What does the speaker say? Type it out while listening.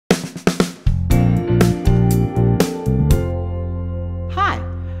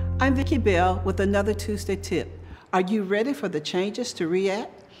I'm Vicki Bell with another Tuesday tip. Are you ready for the changes to REAC?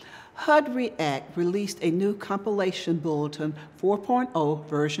 HUD REAC released a new compilation bulletin 4.0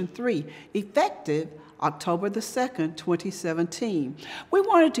 version 3, effective October the 2nd, 2017. We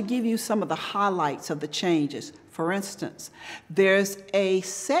wanted to give you some of the highlights of the changes. For instance, there's a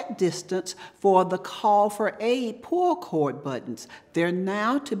set distance for the call for aid pull cord buttons. They're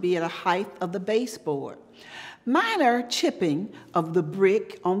now to be at a height of the baseboard. Minor chipping of the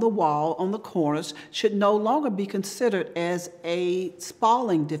brick on the wall on the corners should no longer be considered as a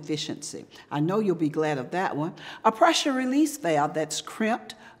spalling deficiency. I know you'll be glad of that one. A pressure release valve that's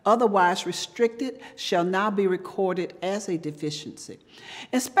crimped, otherwise restricted, shall now be recorded as a deficiency.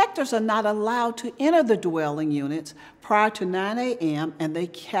 Inspectors are not allowed to enter the dwelling units prior to 9 a.m. and they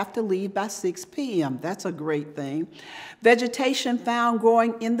have to leave by 6 p.m. That's a great thing. Vegetation found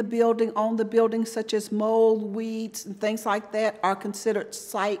growing in the building, on the building, such as mold, weeds, and things like that, are considered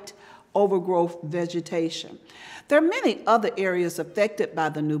site overgrowth vegetation. There are many other areas affected by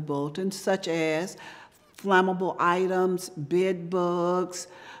the new bulletin, such as flammable items, bed bugs,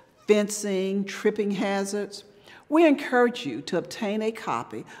 fencing, tripping hazards. We encourage you to obtain a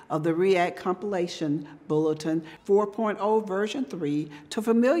copy of the REAC Compilation Bulletin 4.0 version 3 to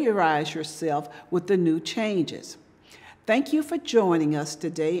familiarize yourself with the new changes. Thank you for joining us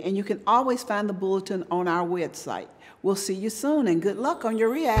today, and you can always find the bulletin on our website. We'll see you soon, and good luck on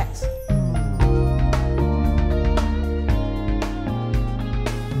your REACs.